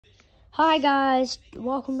Hi guys,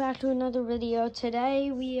 welcome back to another video.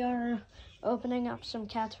 Today we are opening up some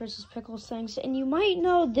Cats vs. Pickles things, and you might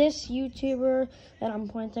know this YouTuber that I'm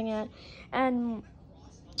pointing at, and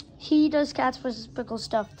he does Cats vs. Pickles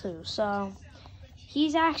stuff too, so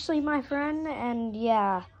he's actually my friend, and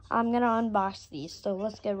yeah, I'm gonna unbox these, so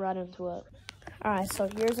let's get right into it. Alright, so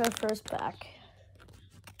here's our first pack.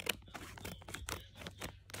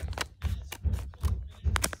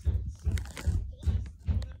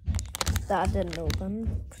 That didn't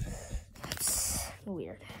open. That's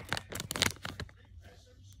weird.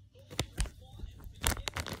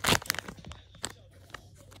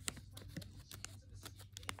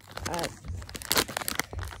 Alright.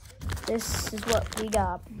 This is what we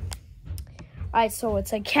got. Alright, so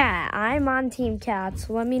it's a cat. I'm on Team Cats.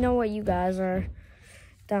 Let me know what you guys are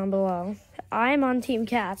down below. I'm on Team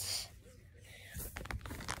Cats.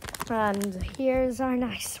 And here's our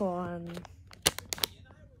next one.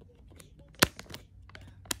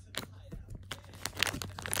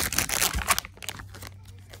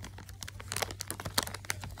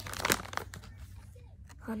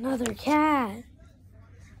 Another cat.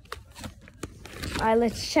 Alright,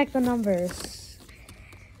 let's check the numbers.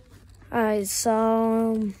 Alright,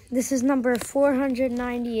 so this is number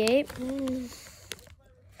 498.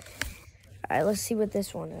 Alright, let's see what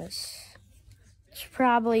this one is. It's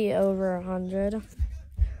probably over 100.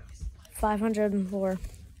 504.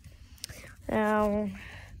 Now,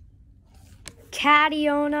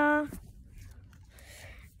 Cationa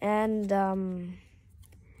and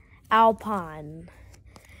Alpine.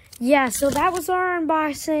 Yeah, so that was our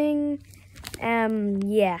unboxing.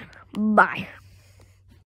 Yeah, bye.